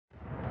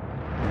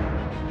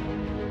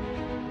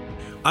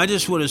I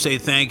just want to say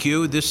thank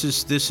you. This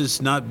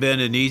has not been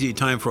an easy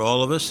time for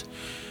all of us,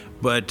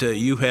 but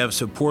you have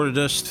supported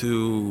us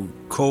through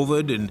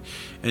COVID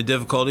and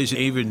difficulties.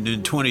 Even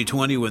in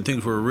 2020, when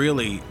things were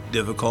really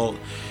difficult,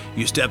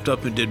 you stepped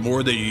up and did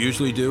more than you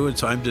usually do. And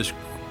so I'm just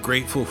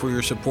grateful for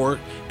your support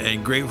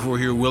and grateful for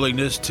your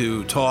willingness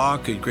to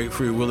talk and grateful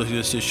for your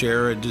willingness to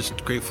share and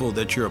just grateful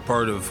that you're a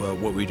part of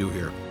what we do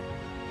here.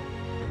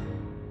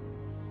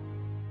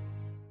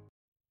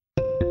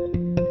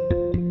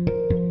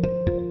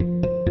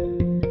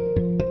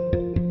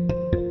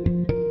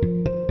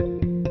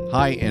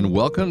 Hi, and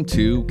welcome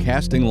to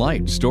Casting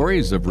Light,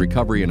 stories of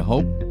recovery and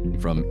hope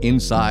from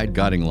inside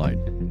Guiding Light.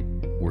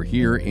 We're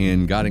here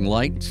in Guiding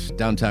Light,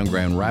 downtown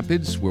Grand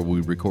Rapids, where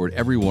we record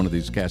every one of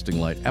these Casting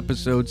Light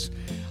episodes.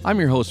 I'm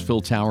your host,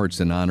 Phil Tower.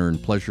 It's an honor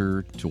and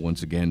pleasure to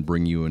once again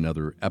bring you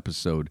another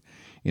episode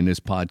in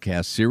this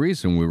podcast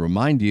series. And we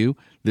remind you,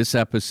 this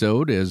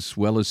episode, as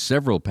well as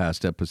several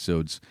past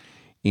episodes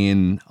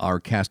in our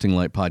Casting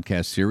Light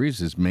podcast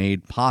series, is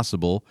made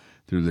possible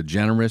through the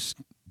generous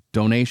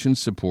donation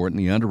support and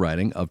the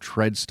underwriting of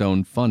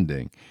Treadstone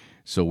Funding.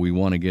 So we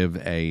want to give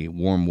a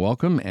warm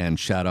welcome and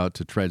shout out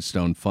to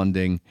Treadstone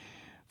Funding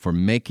for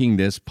making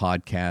this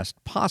podcast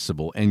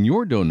possible, and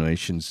your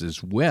donations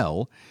as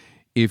well.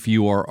 If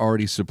you are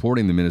already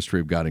supporting the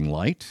Ministry of Guiding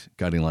Light,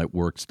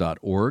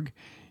 guidinglightworks.org,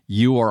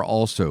 you are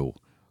also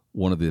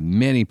one of the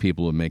many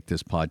people who make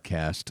this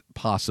podcast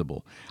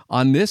possible.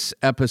 On this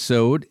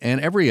episode and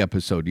every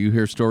episode, you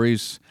hear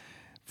stories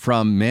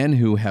from men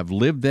who have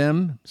lived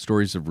them,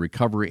 stories of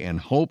recovery and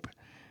hope,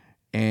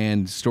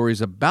 and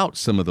stories about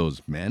some of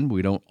those men.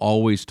 We don't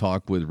always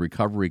talk with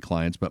recovery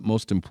clients, but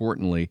most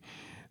importantly,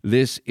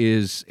 this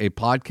is a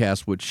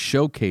podcast which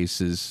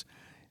showcases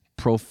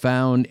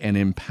profound and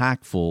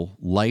impactful,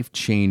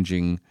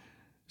 life-changing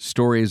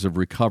stories of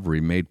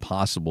recovery made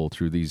possible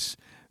through these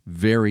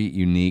very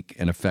unique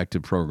and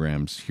effective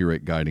programs here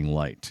at Guiding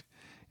Light.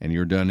 And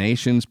your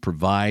donations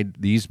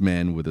provide these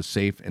men with a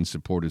safe and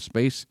supportive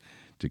space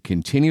to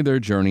continue their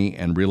journey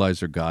and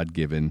realize their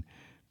God-given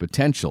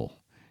potential.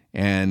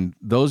 And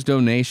those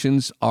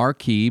donations are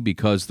key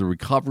because the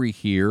recovery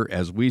here,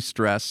 as we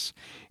stress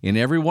in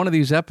every one of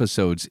these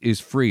episodes, is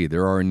free.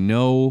 There are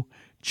no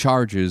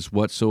charges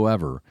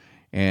whatsoever.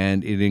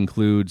 And it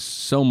includes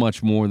so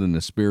much more than the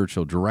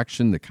spiritual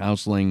direction, the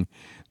counseling,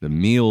 the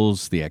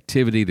meals, the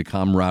activity, the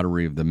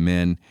camaraderie of the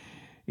men.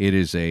 It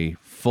is a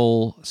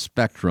full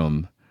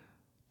spectrum,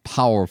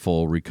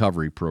 powerful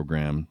recovery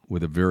program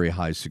with a very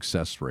high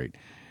success rate.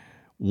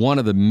 One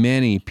of the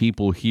many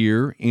people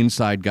here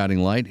inside Guiding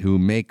Light who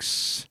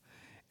makes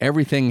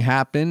everything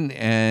happen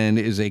and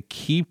is a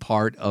key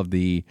part of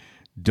the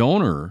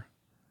donor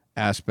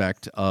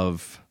aspect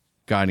of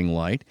Guiding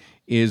Light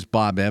is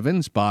Bob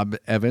Evans. Bob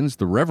Evans,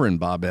 the Reverend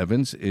Bob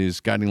Evans, is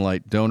Guiding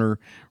Light Donor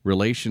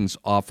Relations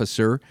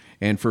Officer.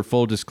 And for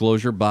full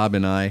disclosure, Bob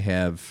and I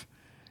have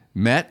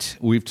met.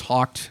 We've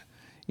talked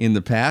in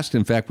the past.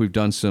 In fact, we've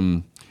done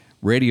some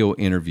radio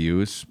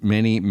interviews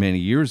many, many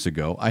years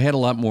ago. I had a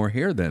lot more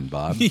hair then,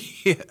 Bob.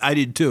 Yeah, I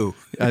did too.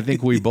 I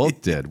think we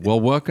both did. Well,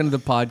 welcome to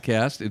the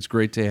podcast. It's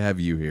great to have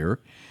you here.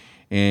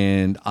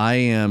 And I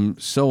am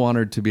so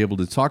honored to be able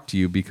to talk to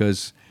you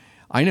because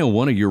I know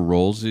one of your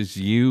roles is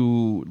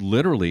you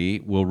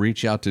literally will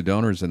reach out to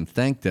donors and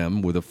thank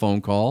them with a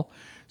phone call.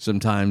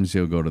 Sometimes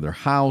you'll go to their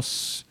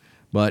house,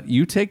 but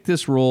you take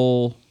this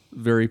role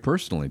very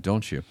personally,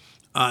 don't you?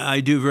 I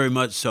do very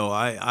much so.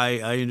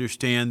 I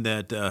understand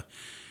that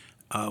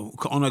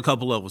on a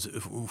couple levels.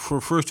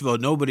 First of all,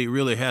 nobody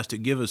really has to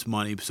give us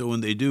money, so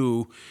when they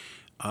do,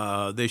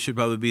 they should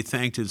probably be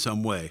thanked in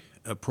some way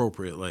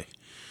appropriately.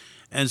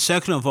 And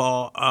second of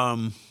all,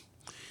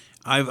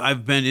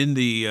 I've been in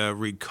the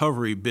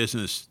recovery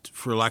business,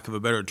 for lack of a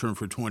better term,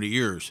 for 20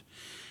 years.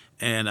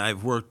 And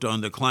I've worked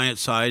on the client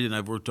side and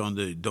I've worked on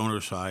the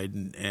donor side.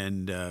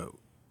 And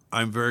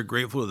I'm very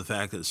grateful to the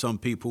fact that some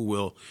people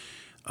will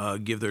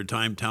give their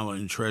time, talent,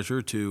 and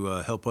treasure to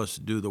help us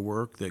do the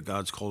work that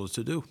God's called us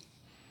to do.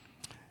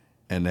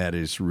 And that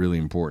is really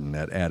important,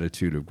 that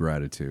attitude of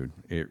gratitude.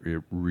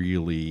 It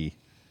really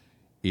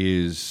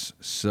is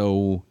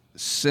so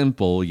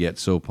simple yet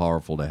so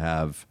powerful to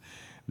have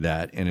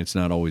that, and it's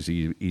not always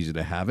easy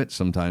to have it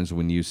sometimes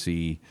when you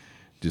see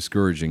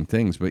discouraging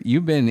things. But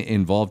you've been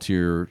involved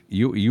here.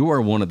 You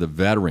are one of the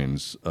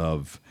veterans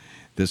of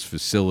this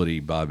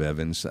facility, Bob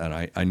Evans,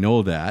 and I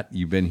know that.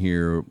 You've been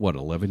here,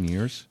 11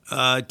 years?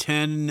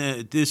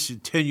 10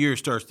 years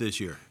starts this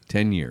year.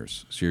 10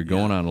 years. So you're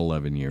going on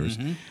 11 years.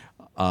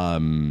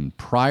 Mm-hmm.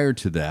 Prior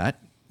to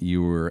that,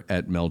 you were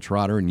at Mel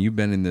Trotter, and you've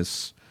been in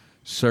this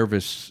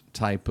service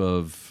type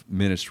of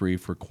ministry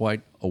for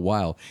quite a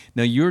while.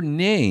 Now, your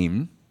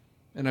name,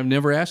 and I've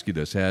never asked you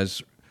this,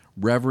 has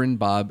Reverend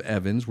Bob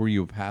Evans. Were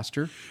you a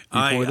pastor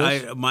before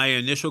this? My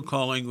initial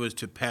calling was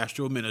to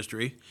pastoral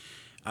ministry.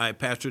 I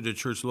pastored a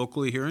church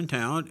locally here in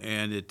town,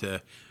 and it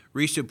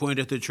reached a point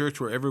at the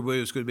church where everybody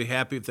was going to be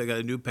happy if they got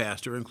a new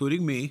pastor,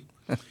 including me.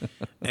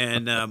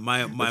 And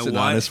my That's wife, an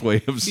honest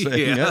way of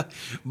saying it.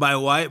 My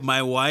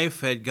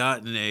wife had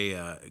got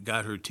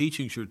her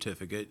teaching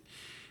certificate,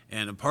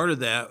 And a part of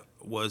that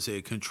was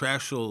a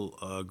contractual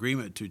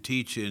agreement to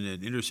teach in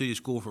an inner city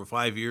school for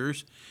 5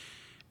 years.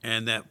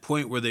 And that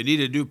point where they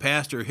needed a new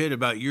pastor hit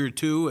about year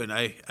 2, and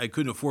I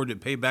couldn't afford to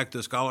pay back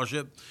the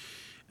scholarship.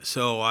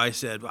 So I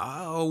said,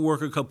 I'll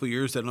work a couple of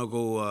years, then I'll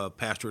go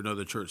pastor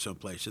another church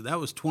someplace. And that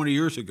was 20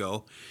 years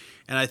ago.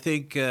 And I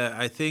think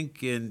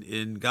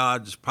in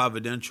God's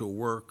providential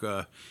work,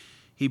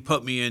 He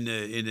put me in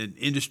an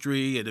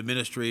industry and a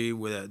ministry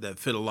that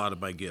fit a lot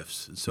of my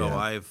gifts. And so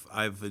Yeah.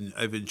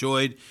 I've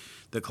enjoyed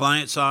the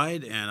client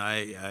side, and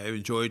I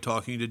enjoy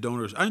talking to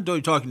donors. I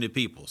enjoy talking to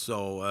people.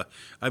 So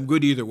I'm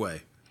good either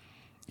way.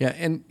 Yeah,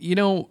 and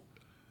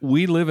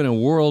we live in a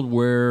world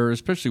where,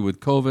 especially with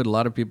COVID, a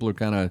lot of people are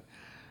kind of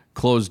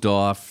closed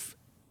off,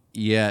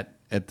 yet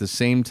at the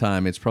same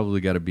time, it's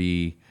probably got to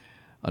be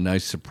a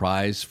nice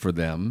surprise for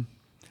them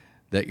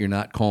that you're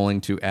not calling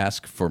to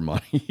ask for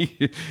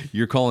money.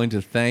 You're calling to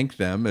thank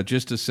them,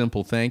 just a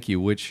simple thank you,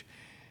 which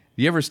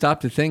you ever stop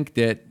to think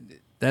that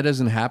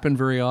doesn't happen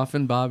very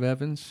often, Bob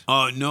Evans?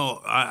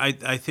 No,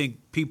 I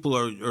think people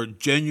are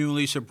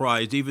genuinely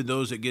surprised, even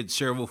those that get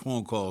several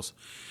phone calls.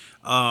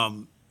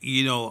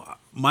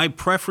 My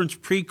preference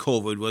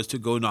pre-COVID was to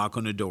go knock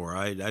on the door.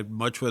 I'd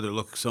much rather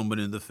look someone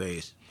in the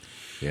face.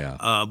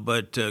 Yeah.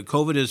 But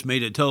COVID has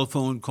made a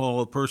telephone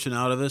call person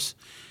out of us,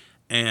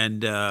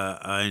 and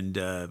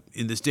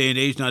in this day and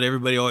age, not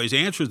everybody always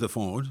answers the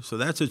phone, so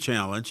that's a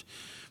challenge.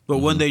 But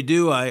when they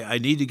do, I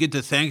need to get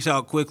the thanks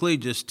out quickly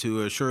just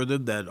to assure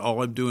them that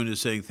all I'm doing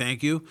is saying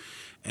thank you,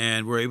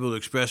 and we're able to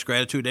express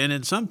gratitude, and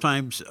then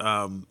sometimes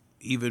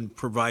even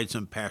provide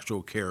some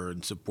pastoral care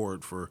and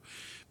support for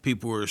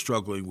people who are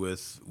struggling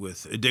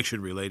with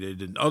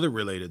addiction-related and other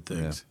related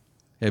things.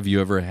 Yeah. Have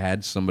you ever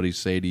had somebody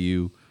say to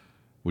you,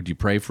 would you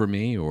pray for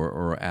me,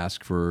 or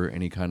ask for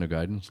any kind of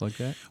guidance like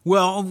that?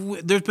 Well,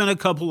 there's been a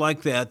couple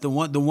like that. The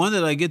one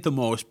that I get the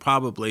most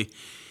probably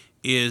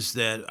is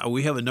that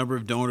we have a number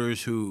of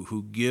donors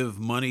who give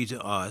money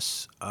to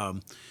us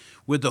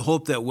with the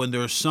hope that when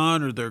their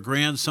son or their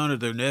grandson or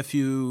their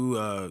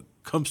nephew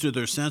comes to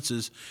their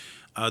senses,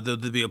 there'll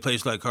be a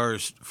place like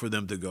ours for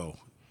them to go.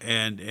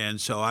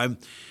 And so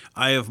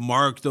I have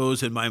marked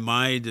those in my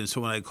mind, and so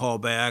when I call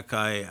back,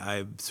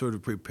 I'm sort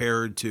of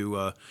prepared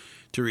to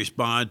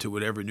respond to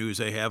whatever news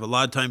they have. A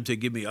lot of times they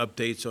give me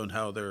updates on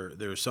how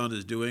their son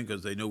is doing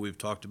because they know we've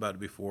talked about it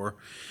before,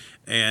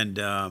 and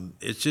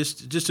it's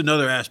just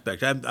another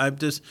aspect. I'm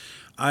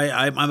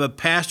a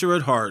pastor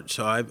at heart,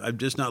 so I'm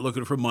just not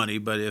looking for money.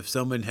 But if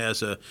someone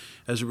has a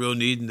real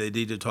need and they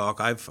need to talk,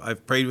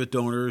 I've prayed with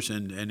donors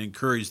and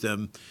encouraged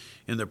them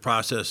in the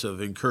process of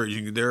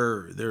encouraging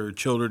their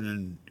children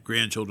and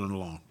grandchildren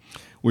along.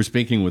 We're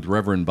speaking with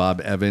Reverend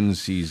Bob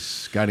Evans.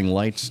 He's Guiding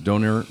Light's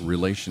Donor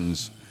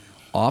Relations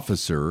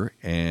Officer,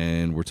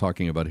 and we're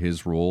talking about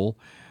his role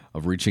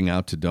of reaching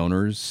out to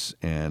donors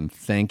and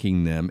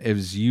thanking them.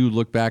 As you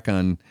look back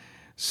on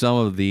some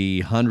of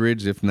the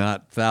hundreds, if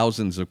not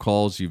thousands, of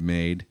calls you've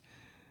made,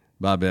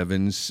 Bob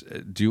Evans,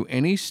 do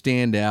any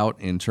stand out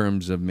in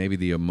terms of maybe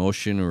the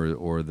emotion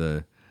or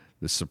the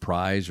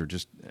surprise, or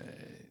just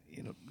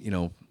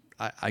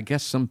I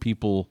guess some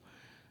people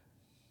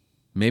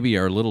maybe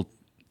are a little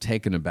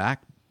taken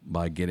aback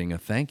by getting a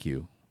thank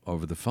you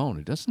over the phone.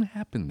 It doesn't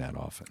happen that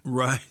often.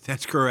 Right,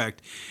 that's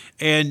correct.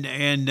 And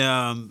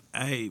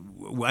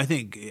I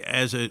think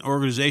as an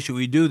organization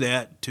we do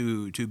that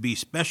to be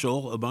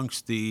special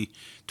amongst the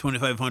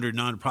 2,500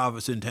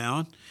 nonprofits in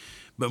town.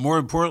 But more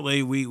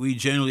importantly, we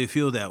generally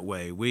feel that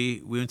way.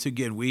 We once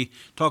again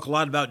talk a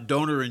lot about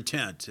donor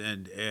intent,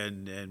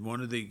 and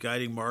one of the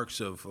guiding marks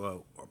of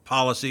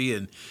policy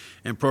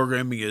and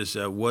programming is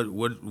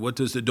what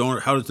does the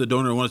donor, how does the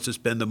donor want us to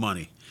spend the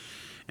money.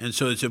 And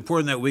so it's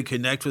important that we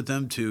connect with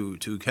them to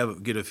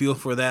get a feel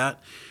for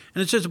that.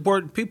 And it's just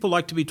important. People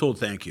like to be told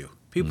thank you.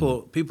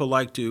 People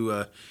like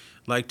to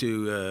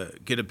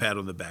get a pat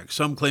on the back.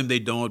 Some claim they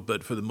don't,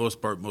 but for the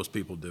most part, most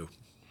people do.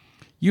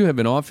 You have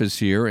an office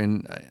here,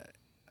 and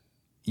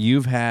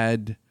you've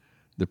had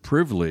the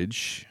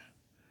privilege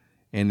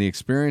and the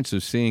experience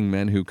of seeing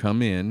men who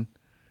come in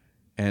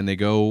and they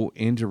go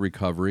into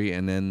recovery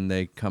and then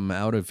they come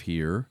out of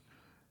here.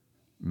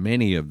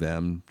 Many of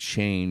them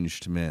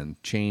changed men,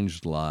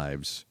 changed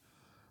lives.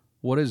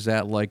 What is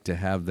that like to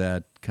have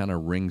that kind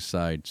of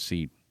ringside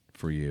seat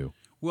for you?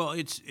 Well,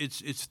 it's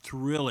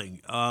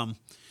thrilling.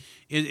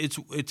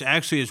 It's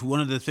actually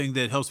one of the things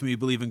that helps me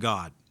believe in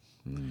God.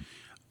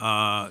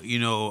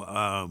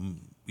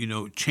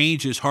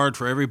 Change is hard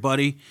for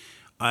everybody.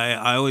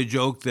 I always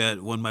joke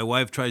that when my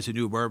wife tries a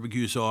new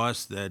barbecue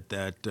sauce,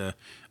 that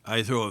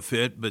I throw a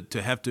fit. But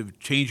to have to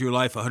change your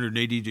life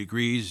 180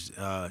 degrees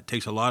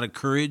takes a lot of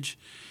courage.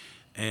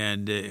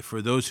 And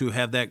for those who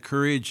have that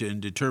courage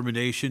and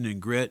determination and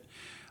grit,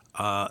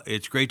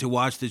 it's great to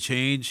watch the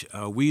change.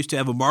 We used to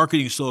have a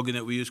marketing slogan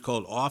that we used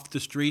called "Off the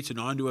Streets and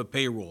Onto a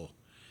Payroll."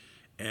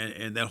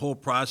 And that whole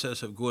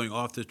process of going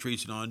off the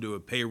streets and onto a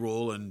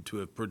payroll and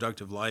to a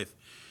productive life,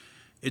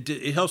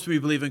 it helps me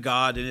believe in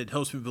God, and it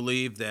helps me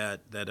believe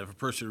that if a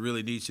person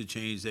really needs to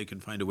change, they can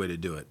find a way to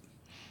do it.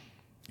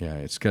 Yeah,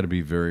 it's got to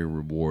be very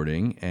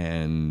rewarding.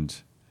 And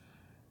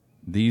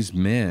these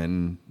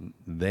men,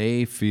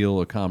 they feel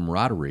a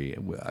camaraderie.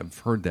 I've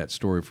heard that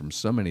story from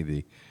so many of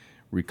the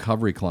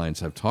recovery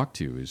clients I've talked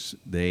to, is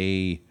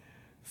they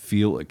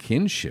feel a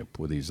kinship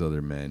with these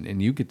other men,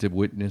 and you get to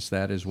witness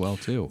that as well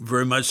too.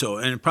 Very much so,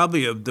 and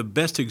probably the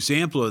best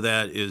example of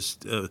that is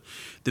the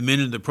men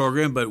in the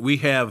program. But we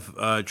have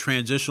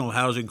transitional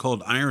housing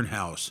called Iron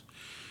House,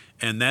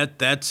 and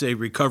that's a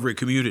recovery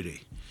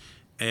community,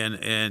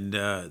 and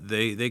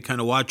they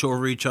kind of watch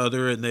over each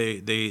other, and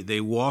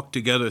they walk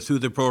together through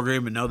the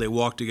program, and now they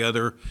walk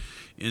together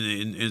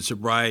in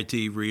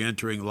sobriety,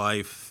 reentering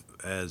life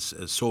as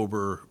a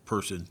sober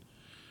person.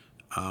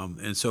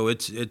 And so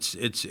it's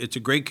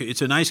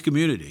a nice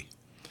community.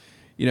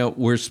 You know,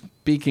 we're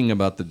speaking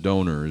about the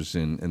donors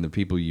and the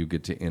people you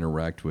get to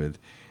interact with,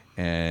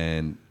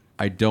 and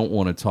I don't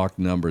want to talk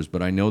numbers,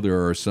 but I know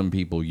there are some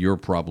people you're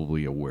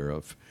probably aware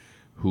of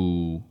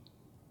who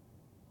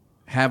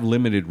have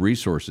limited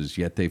resources,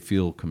 yet they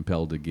feel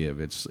compelled to give.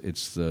 It's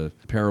the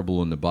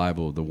parable in the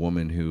Bible of the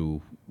woman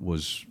who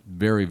was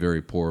very,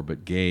 very poor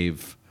but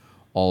gave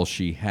all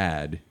she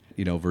had,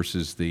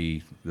 versus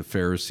the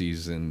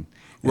Pharisees and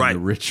right. the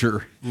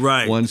richer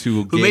right. ones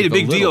who made a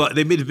big little. deal.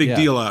 They made a big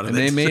deal out of and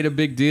it. They made a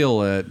big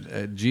deal.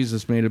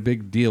 Jesus made a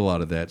big deal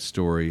out of that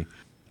story.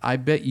 I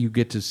bet you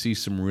get to see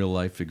some real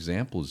life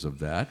examples of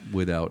that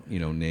without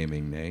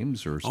naming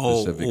names or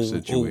specific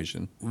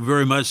situation.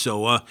 Very much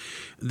so.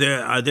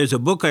 There's a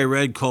book I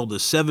read called The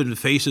 7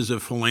 Faces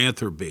of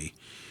Philanthropy,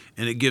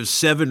 and it gives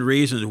 7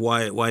 reasons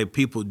why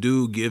people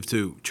do give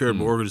to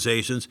charitable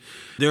organizations.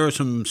 There are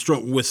some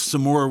with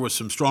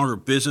some stronger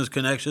business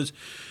connections.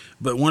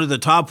 But one of the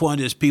top ones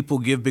is people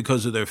give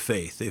because of their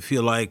faith. They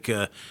feel like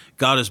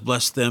God has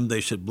blessed them, they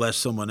should bless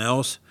someone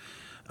else.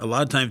 A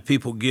lot of times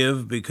people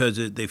give because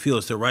they feel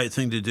it's the right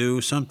thing to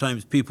do.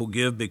 Sometimes people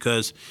give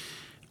because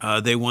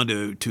they want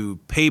to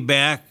pay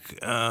back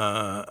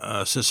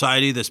a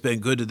society that's been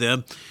good to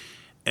them.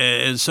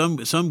 And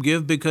some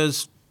give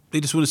because they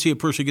just want to see a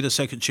person get a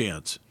second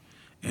chance.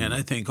 And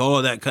I think all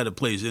of that kind of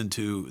plays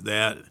into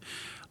that.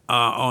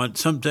 On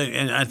something,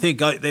 and I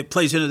think it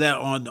plays into that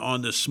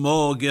on the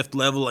small gift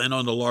level and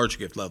on the large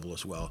gift level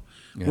as well.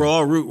 Yeah.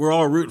 We're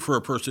all rooting for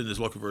a person that's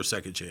looking for a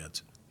second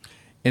chance,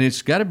 and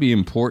it's got to be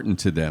important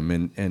to them.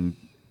 And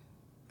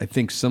I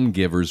think some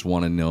givers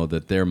want to know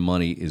that their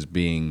money is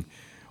being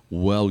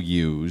well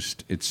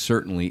used. It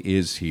certainly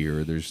is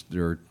here.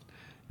 There are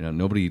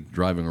nobody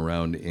driving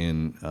around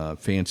in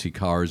fancy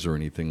cars or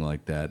anything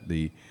like that.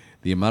 The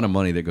amount of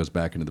money that goes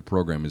back into the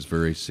program is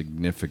very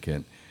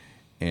significant,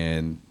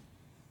 and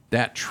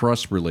that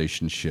trust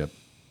relationship,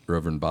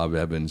 Reverend Bob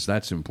Evans,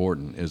 that's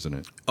important, isn't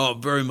it? Oh,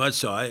 very much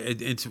so.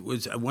 It's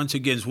once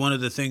again, it's one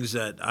of the things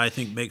that I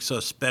think makes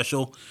us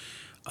special.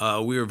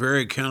 We are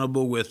very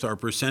accountable with our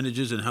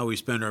percentages and how we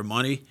spend our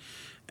money.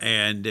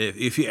 And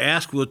if you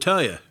ask, we'll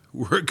tell you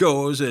where it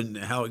goes and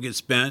how it gets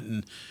spent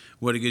and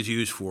what it gets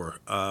used for.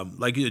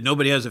 Like you said,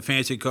 nobody has a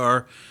fancy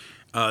car.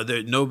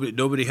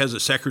 Nobody has a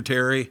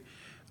secretary.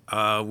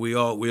 We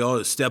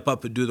all step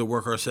up and do the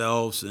work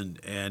ourselves, and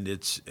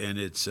it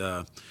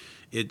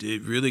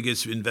really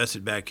gets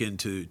invested back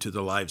into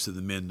the lives of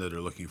the men that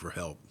are looking for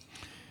help.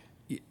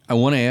 I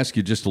want to ask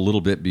you just a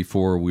little bit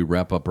before we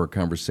wrap up our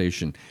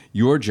conversation.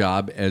 Your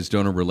job as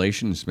donor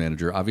relations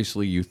manager,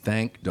 obviously you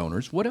thank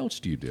donors. What else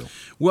do you do?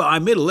 Well, I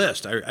made a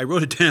list. I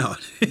wrote it down.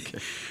 Okay.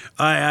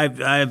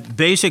 I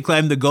basically,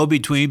 I'm the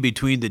go-between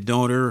between the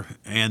donor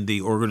and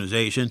the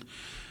organization.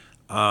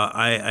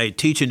 I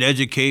teach and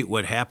educate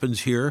what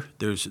happens here.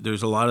 There's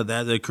a lot of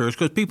that occurs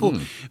because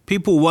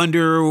people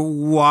wonder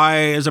why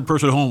is a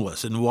person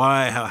homeless and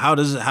how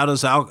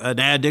does an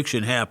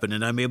addiction happen,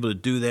 and I'm able to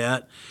do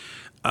that.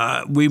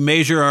 We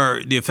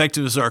measure the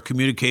effectiveness of our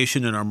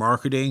communication and our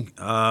marketing.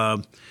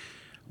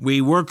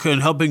 We work on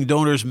helping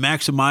donors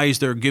maximize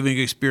their giving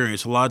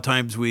experience. A lot of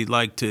times we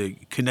like to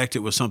connect it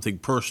with something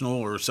personal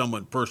or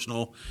someone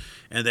personal,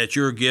 and that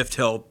your gift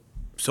helped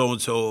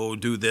so-and-so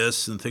do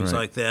this and things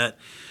like that.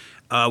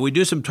 We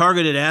do some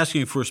targeted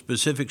asking for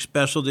specific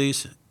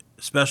specialties,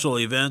 special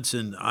events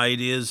and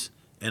ideas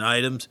and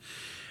items.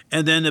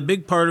 And then a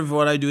big part of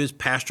what I do is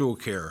pastoral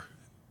care.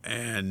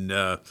 And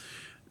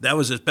that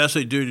was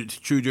especially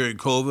true during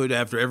COVID.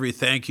 After every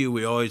thank you,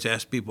 we always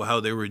ask people how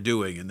they were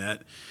doing. And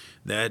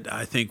that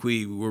I think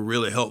we were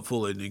really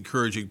helpful in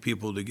encouraging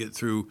people to get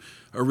through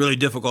a really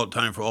difficult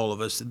time for all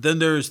of us. Then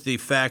there's the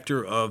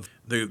factor of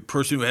the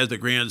person who has the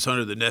grandson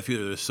or the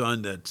nephew or the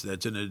son that's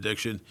in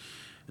addiction,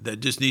 that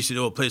just needs to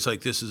know a place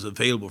like this is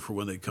available for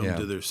when they come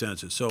to their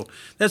senses. So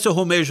that's the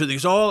whole measure thing.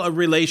 It's all a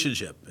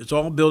relationship. It's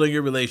all building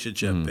a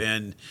relationship.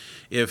 And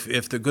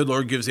if the good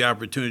Lord gives the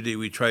opportunity,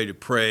 we try to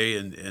pray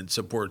and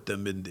support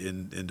them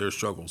in their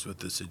struggles with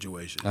this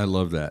situation. I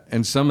love that.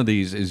 And some of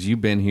these, as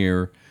you've been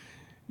here,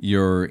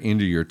 you're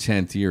into your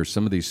 10th year,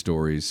 some of these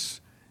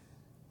stories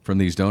from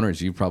these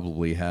donors, you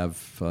probably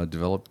have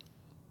developed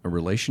a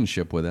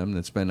relationship with them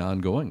that's been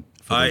ongoing.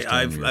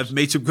 I've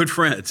made some good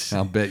friends.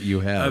 I'll bet you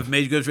have. I've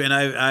made good friends.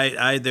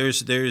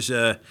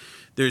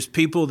 There's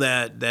people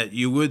that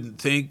you wouldn't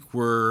think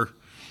were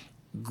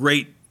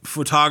great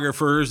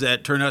photographers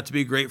that turn out to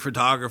be great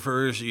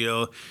photographers.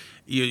 You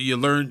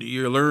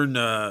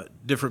learn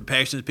different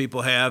passions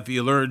people have.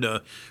 You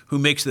learn who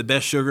makes the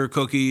best sugar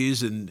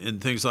cookies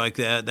and things like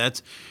that.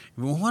 That's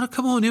we want to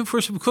come on in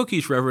for some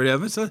cookies, Reverend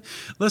Evans.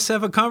 Let's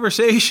have a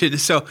conversation.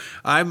 So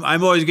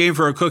I'm always game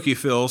for a cookie,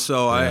 Phil.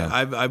 So Yeah.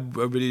 I'm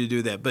ready to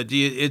do that. But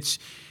it's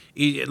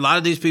a lot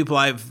of these people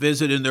I've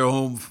visited in their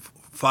home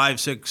 5,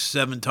 6,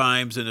 7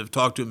 times and have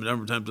talked to them a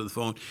number of times on the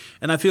phone.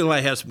 And I feel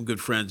I have some good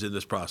friends in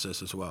this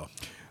process as well.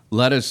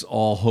 Let us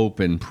all hope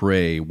and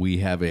pray we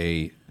have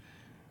a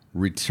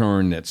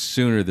return that's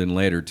sooner than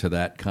later to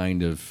that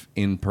kind of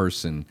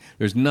in-person.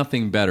 There's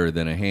nothing better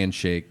than a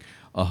handshake,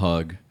 a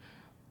hug,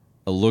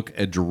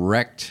 a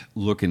direct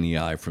look in the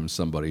eye from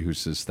somebody who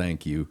says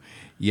thank you.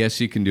 Yes,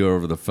 you can do it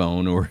over the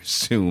phone or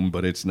Zoom,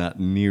 but it's not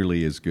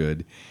nearly as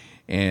good.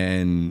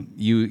 And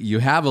you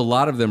have a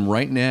lot of them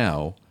right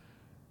now.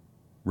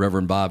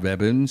 Reverend Bob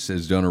Evans,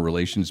 as Donor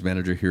Relations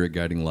Manager here at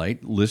Guiding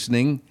Light,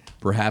 listening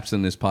perhaps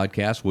in this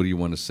podcast. What do you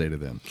want to say to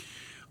them?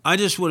 I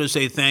just want to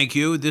say thank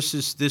you. This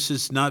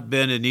has not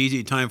been an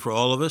easy time for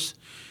all of us,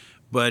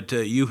 but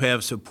you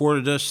have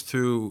supported us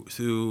through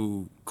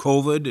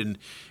COVID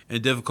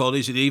and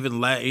difficulties, and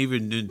even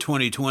in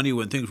 2020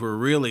 when things were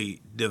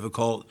really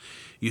difficult,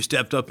 you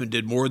stepped up and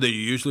did more than you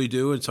usually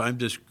do. And so I'm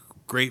just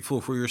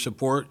grateful for your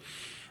support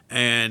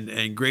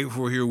and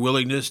grateful for your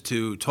willingness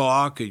to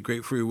talk and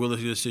grateful for your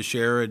willingness to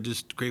share, and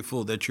just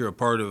grateful that you're a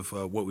part of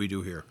what we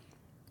do here.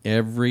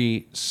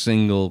 Every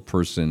single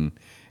person,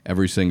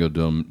 every single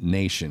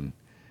donation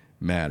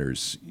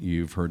matters.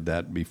 You've heard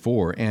that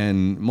before.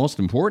 And most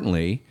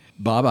importantly,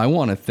 Bob, I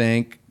want to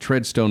thank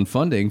Treadstone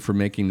Funding for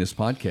making this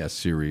podcast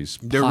series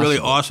possible. They're really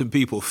awesome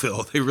people,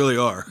 Phil. They really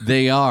are.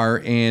 They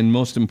are. And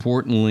most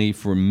importantly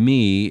for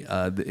me,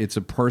 it's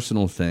a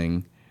personal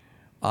thing.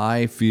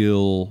 I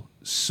feel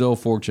so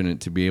fortunate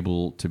to be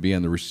able to be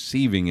on the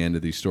receiving end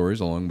of these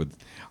stories, along with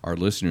our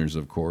listeners,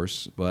 of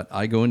course. But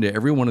I go into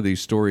every one of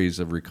these stories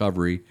of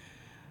recovery.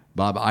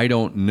 Bob, I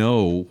don't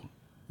know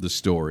the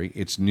story.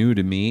 It's new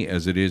to me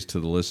as it is to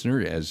the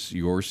listener, as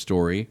your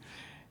story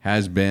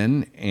has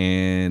been,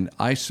 and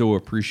I so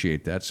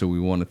appreciate that. So we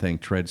want to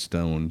thank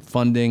Treadstone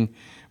Funding.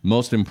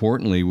 Most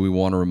importantly, we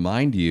want to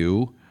remind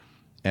you,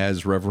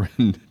 as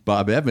Reverend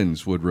Bob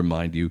Evans would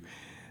remind you,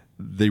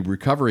 the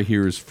recovery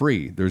here is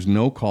free. There's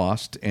no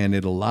cost, and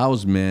it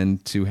allows men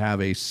to have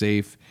a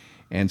safe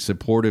and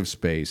supportive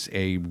space,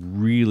 a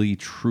really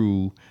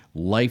true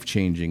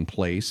life-changing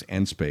place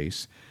and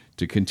space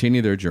to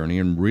continue their journey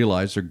and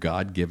realize their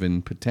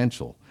God-given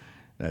potential.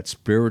 That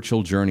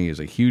spiritual journey is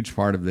a huge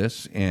part of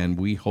this, and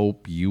we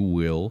hope you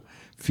will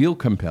feel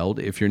compelled,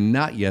 if you're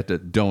not yet a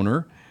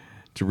donor,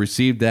 to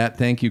receive that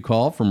thank you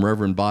call from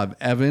Reverend Bob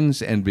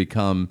Evans and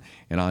become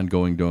an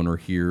ongoing donor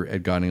here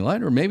at Guiding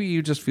Light. Or maybe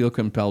you just feel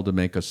compelled to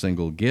make a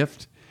single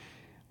gift.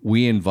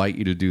 We invite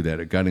you to do that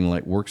at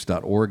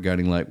guidinglightworks.org,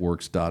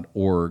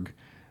 guidinglightworks.org.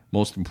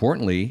 Most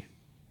importantly,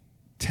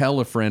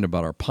 tell a friend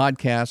about our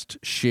podcast,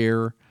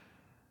 share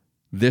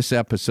this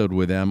episode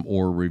with them,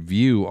 or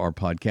review our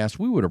podcast.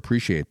 We would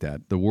appreciate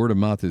that. The word of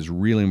mouth is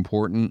really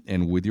important,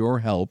 and with your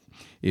help,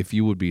 if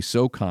you would be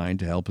so kind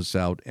to help us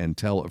out and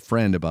tell a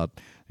friend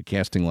about the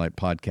Casting Light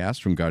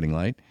podcast from Guiding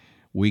Light,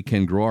 we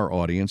can grow our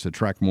audience,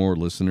 attract more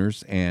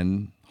listeners,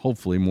 and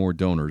hopefully more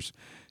donors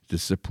to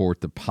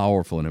support the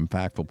powerful and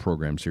impactful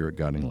programs here at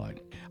Guiding Light.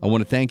 I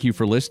want to thank you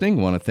for listening.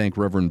 I want to thank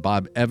Reverend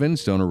Bob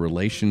Evans, Donor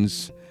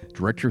Relations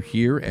Director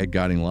here at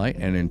Guiding Light.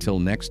 And until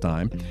next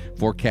time,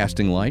 for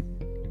Casting Light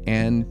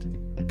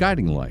and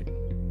Guiding Light,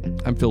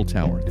 I'm Phil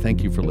Tower.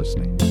 Thank you for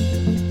listening.